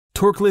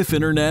Torklift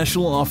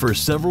International offers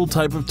several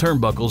types of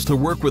turnbuckles to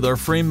work with our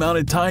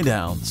frame-mounted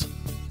tie-downs.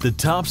 The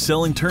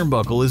top-selling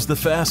turnbuckle is the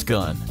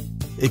FastGun.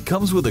 It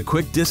comes with a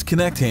quick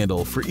disconnect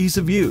handle for ease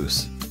of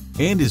use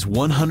and is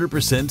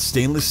 100%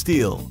 stainless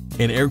steel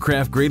and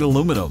aircraft-grade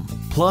aluminum,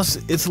 plus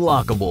it's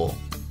lockable.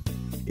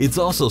 It's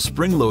also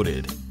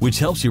spring-loaded, which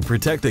helps you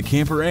protect the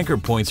camper anchor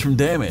points from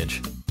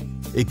damage.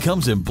 It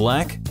comes in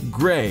black,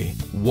 gray,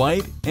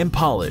 white, and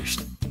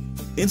polished.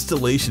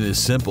 Installation is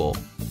simple,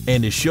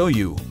 and to show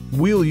you,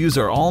 we'll use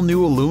our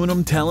all-new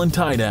aluminum Talon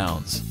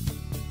tie-downs.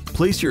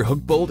 Place your hook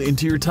bolt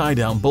into your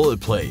tie-down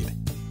bullet plate.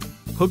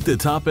 Hook the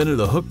top end of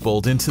the hook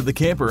bolt into the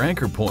camper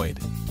anchor point,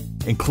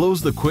 and close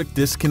the quick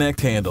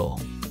disconnect handle.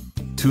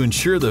 To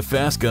ensure the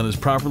FastGun is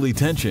properly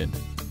tensioned,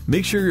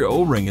 make sure your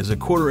O-ring is a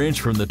 1/4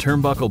 inch from the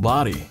turnbuckle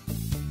body.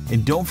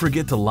 And don't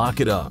forget to lock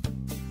it up.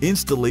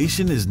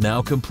 Installation is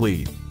now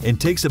complete and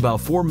takes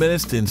about 4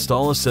 minutes to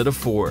install a set of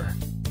 4.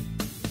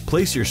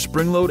 Place your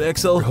Springload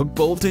XL hook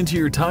bolt into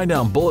your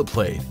tie-down bullet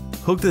plate.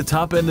 Hook the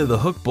top end of the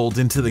hook bolt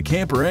into the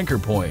camper anchor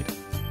point.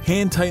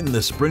 Hand tighten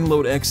the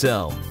Springload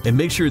XL and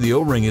make sure the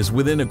O-ring is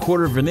within a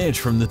 1/4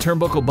 inch from the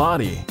turnbuckle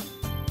body.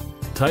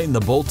 Tighten the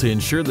bolt to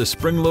ensure the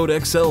Springload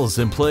XL is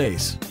in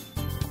place.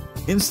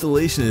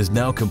 Installation is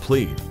now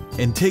complete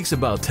and takes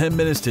about 10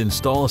 minutes to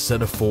install a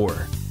set of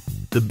 4.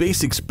 The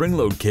basic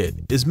Springload kit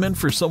is meant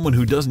for someone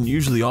who doesn't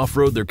usually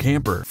off-road their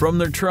camper from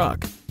their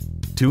truck.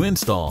 To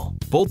install,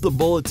 bolt the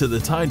bullet to the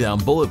tie-down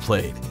bullet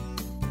plate.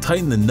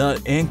 Tighten the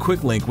nut and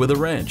quick link with a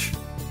wrench.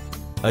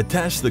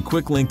 Attach the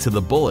quick link to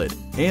the bullet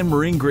and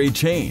marine-grade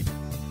chain,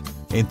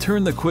 and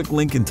turn the quick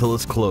link until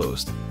it's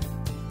closed.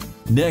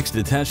 Next,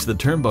 attach the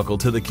turnbuckle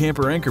to the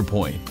camper anchor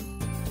point.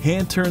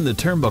 Hand turn the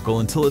turnbuckle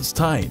until it's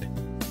tight.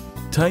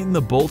 Tighten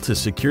the bolt to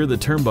secure the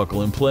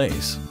turnbuckle in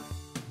place.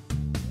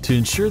 To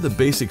ensure the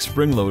basic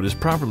spring load is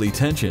properly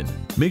tensioned,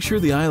 make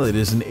sure the eyelet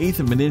is 1/8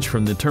 of an inch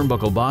from the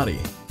turnbuckle body.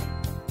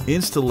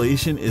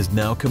 Installation is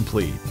now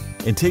complete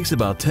and takes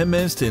about 10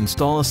 minutes to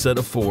install a set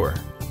of 4.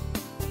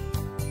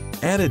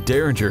 Add a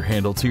Derringer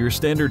handle to your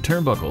standard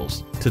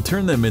turnbuckles to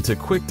turn them into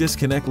quick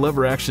disconnect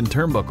lever action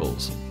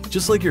turnbuckles,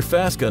 just like your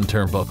FastGun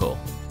turnbuckle.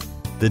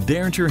 The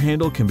Derringer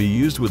handle can be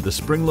used with the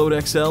Springload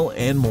XL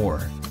and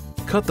more.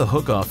 Cut the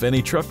hook off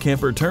any truck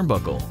camper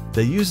turnbuckle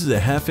that uses a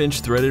 1/2 inch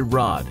threaded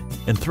rod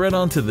and thread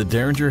onto the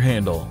Derringer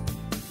handle.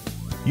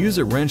 Use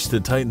a wrench to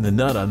tighten the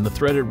nut on the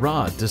threaded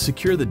rod to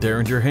secure the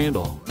Derringer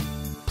handle.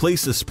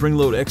 Place the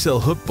Springload XL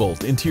hook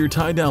bolt into your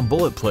tie-down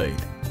bullet plate.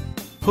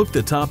 Hook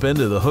the top end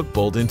of the hook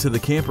bolt into the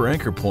camper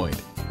anchor point.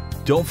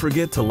 Don't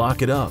forget to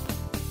lock it up.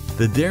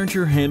 The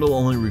Derringer handle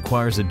only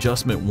requires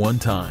adjustment one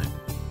time.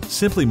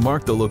 Simply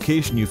mark the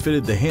location you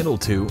fitted the handle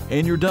to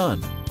and you're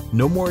done.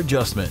 No more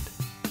adjustment.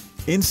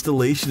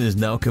 Installation is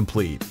now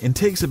complete and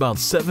takes about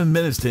 7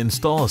 minutes to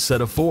install a set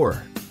of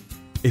 4.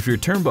 If your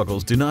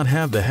turnbuckles do not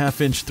have the 1/2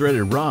 inch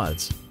threaded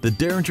rods, the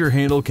Derringer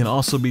handle can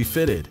also be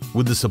fitted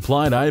with the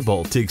supplied eye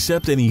bolt to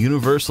accept any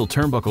universal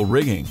turnbuckle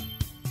rigging.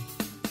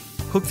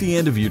 Hook the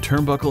end of your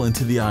turnbuckle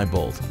into the eye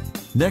bolt.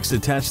 Next,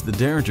 attach the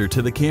Derringer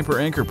to the camper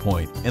anchor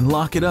point and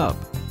lock it up.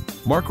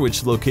 Mark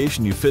which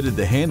location you fitted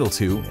the handle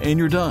to and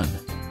you're done.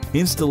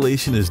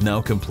 Installation is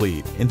now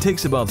complete and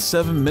takes about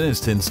 7 minutes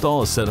to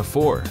install a set of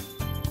 4.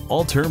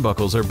 All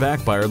turnbuckles are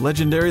backed by our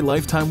legendary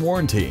lifetime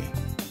warranty.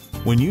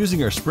 When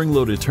using our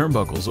spring-loaded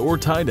turnbuckles or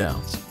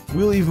tie-downs,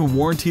 we'll even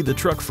warranty the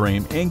truck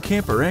frame and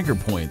camper anchor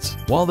points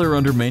while they're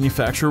under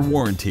manufacturer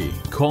warranty.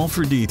 Call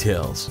for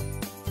details.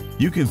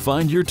 You can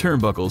find your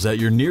turnbuckles at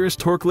your nearest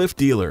Torklift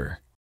dealer.